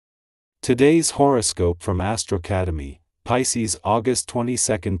Today's horoscope from Astrocademy, Pisces August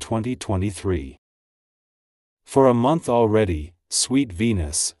 22, 2023. For a month already, sweet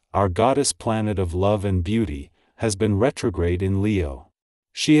Venus, our goddess planet of love and beauty, has been retrograde in Leo.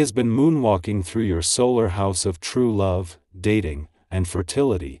 She has been moonwalking through your solar house of true love, dating, and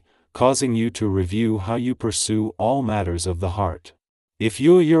fertility, causing you to review how you pursue all matters of the heart. If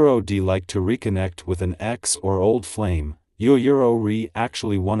you like to reconnect with an ex or old flame, you're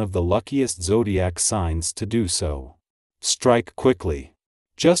actually one of the luckiest zodiac signs to do so. Strike quickly.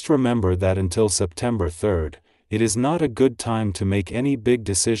 Just remember that until September 3rd, it is not a good time to make any big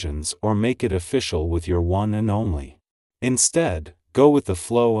decisions or make it official with your one and only. Instead, go with the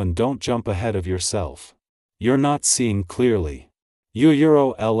flow and don't jump ahead of yourself. You're not seeing clearly.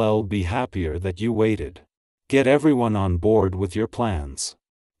 You'll be happier that you waited. Get everyone on board with your plans.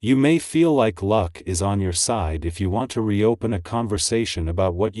 You may feel like luck is on your side if you want to reopen a conversation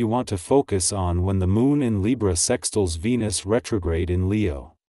about what you want to focus on when the moon in Libra sextiles Venus retrograde in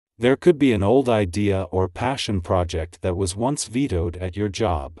Leo. There could be an old idea or passion project that was once vetoed at your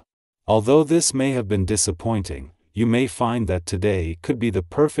job. Although this may have been disappointing, you may find that today could be the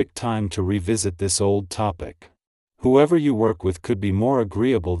perfect time to revisit this old topic. Whoever you work with could be more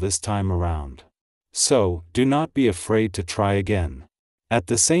agreeable this time around. So, do not be afraid to try again. At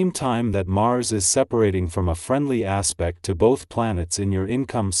the same time that Mars is separating from a friendly aspect to both planets in your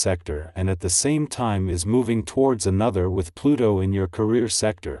income sector and at the same time is moving towards another with Pluto in your career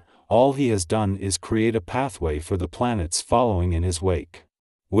sector, all he has done is create a pathway for the planets following in his wake.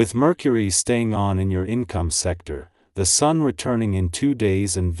 With Mercury staying on in your income sector, the Sun returning in 2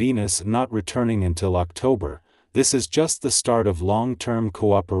 days and Venus not returning until October, this is just the start of long-term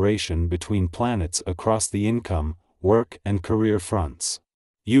cooperation between planets across the income, work and career fronts.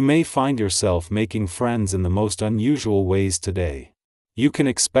 You may find yourself making friends in the most unusual ways today. You can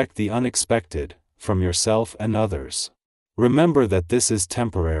expect the unexpected, from yourself and others. Remember that this is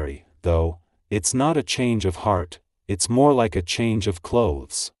temporary, though. It's not a change of heart, it's more like a change of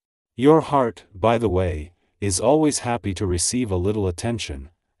clothes. Your heart, by the way, is always happy to receive a little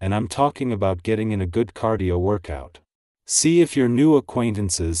attention, and I'm talking about getting in a good cardio workout. See if your new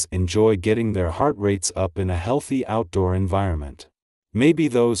acquaintances enjoy getting their heart rates up in a healthy outdoor environment. Maybe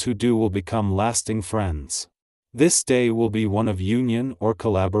those who do will become lasting friends. This day will be one of union or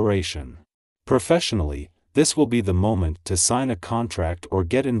collaboration. Professionally, this will be the moment to sign a contract or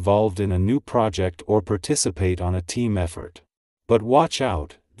get involved in a new project or participate on a team effort. But watch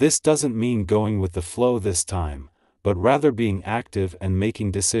out, this doesn't mean going with the flow this time, but rather being active and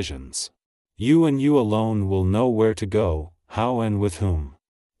making decisions. You and you alone will know where to go, how and with whom.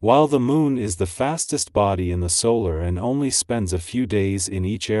 While the moon is the fastest body in the solar and only spends a few days in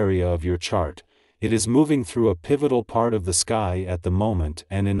each area of your chart, it is moving through a pivotal part of the sky at the moment,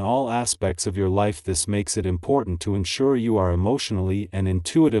 and in all aspects of your life this makes it important to ensure you are emotionally and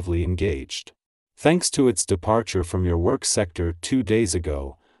intuitively engaged. Thanks to its departure from your work sector 2 days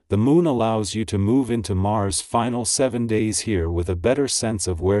ago, the moon allows you to move into Mars' final 7 days here with a better sense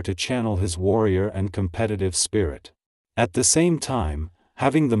of where to channel his warrior and competitive spirit. At the same time,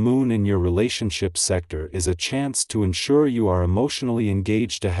 having the moon in your relationship sector is a chance to ensure you are emotionally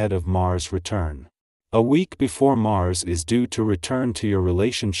engaged ahead of Mars' return. A week before Mars is due to return to your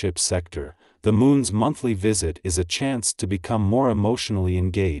relationship sector, the moon's monthly visit is a chance to become more emotionally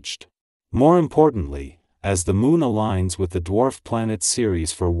engaged. More importantly, as the moon aligns with the dwarf planet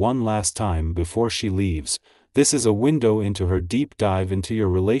Ceres for one last time before she leaves, this is a window into her deep dive into your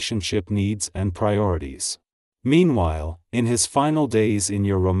relationship needs and priorities. Meanwhile, in his final days in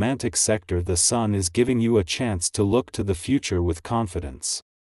your romantic sector, the Sun is giving you a chance to look to the future with confidence.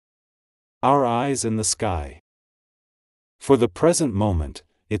 Our eyes in the sky. For the present moment,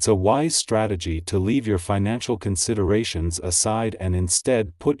 it's a wise strategy to leave your financial considerations aside and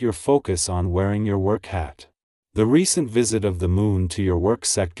instead put your focus on wearing your work hat. The recent visit of the moon to your work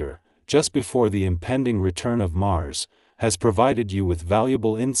sector, just before the impending return of Mars, has provided you with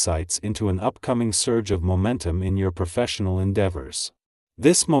valuable insights into an upcoming surge of momentum in your professional endeavors.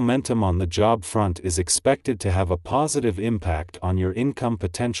 This momentum on the job front is expected to have a positive impact on your income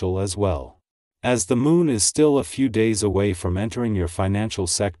potential as well. As the moon is still a few days away from entering your financial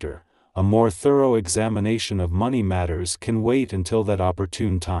sector, a more thorough examination of money matters can wait until that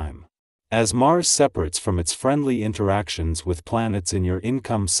opportune time. As Mars separates from its friendly interactions with planets in your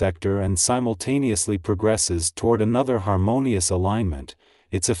income sector and simultaneously progresses toward another harmonious alignment,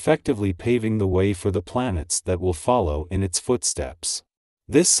 it's effectively paving the way for the planets that will follow in its footsteps.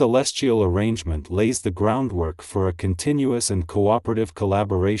 This celestial arrangement lays the groundwork for a continuous and cooperative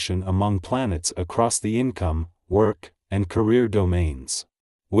collaboration among planets across the income, work, and career domains.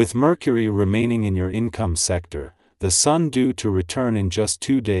 With Mercury remaining in your income sector, the Sun due to return in just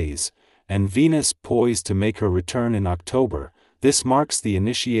 2 days, and Venus poised to make her return in October, this marks the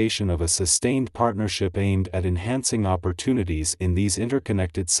initiation of a sustained partnership aimed at enhancing opportunities in these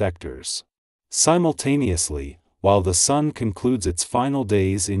interconnected sectors. Simultaneously, while the Sun concludes its final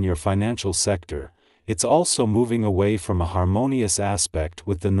days in your financial sector, it's also moving away from a harmonious aspect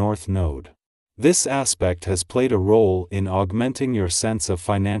with the North Node. This aspect has played a role in augmenting your sense of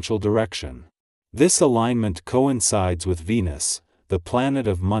financial direction. This alignment coincides with Venus, the planet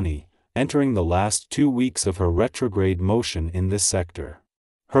of money, entering the last 2 weeks of her retrograde motion in this sector.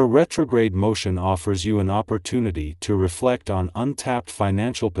 Her retrograde motion offers you an opportunity to reflect on untapped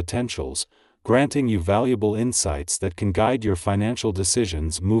financial potentials, granting you valuable insights that can guide your financial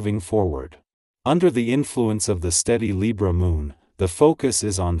decisions moving forward. Under the influence of the steady Libra moon, the focus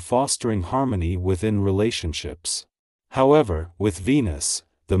is on fostering harmony within relationships. However, with Venus,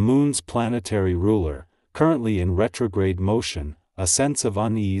 the moon's planetary ruler, currently in retrograde motion, a sense of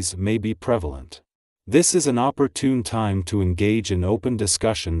unease may be prevalent. This is an opportune time to engage in open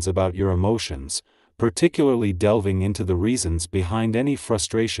discussions about your emotions, particularly delving into the reasons behind any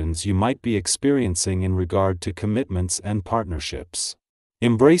frustrations you might be experiencing in regard to commitments and partnerships.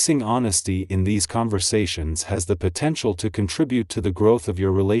 Embracing honesty in these conversations has the potential to contribute to the growth of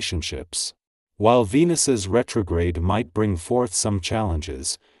your relationships. While Venus's retrograde might bring forth some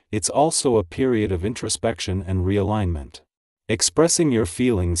challenges, it's also a period of introspection and realignment. Expressing your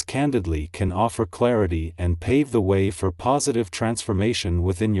feelings candidly can offer clarity and pave the way for positive transformation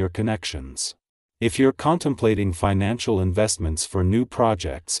within your connections. If you're contemplating financial investments for new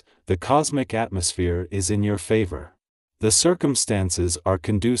projects, the cosmic atmosphere is in your favor. The circumstances are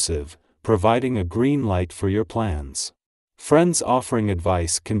conducive, providing a green light for your plans. Friends offering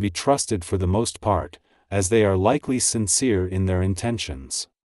advice can be trusted for the most part, as they are likely sincere in their intentions.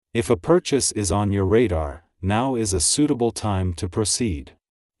 If a purchase is on your radar, now is a suitable time to proceed.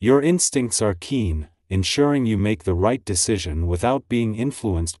 Your instincts are keen, ensuring you make the right decision without being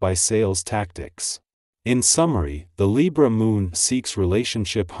influenced by sales tactics. In summary, the Libra moon seeks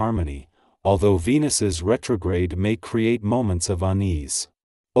relationship harmony, although Venus's retrograde may create moments of unease.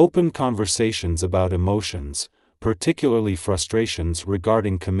 Open conversations about emotions, particularly frustrations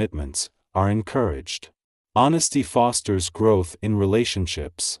regarding commitments, are encouraged. Honesty fosters growth in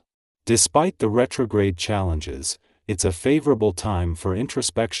relationships. Despite the retrograde challenges, it's a favorable time for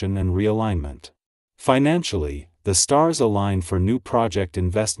introspection and realignment. Financially, the stars align for new project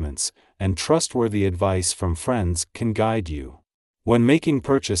investments, and trustworthy advice from friends can guide you. When making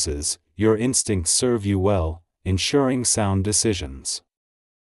purchases, your instincts serve you well, ensuring sound decisions.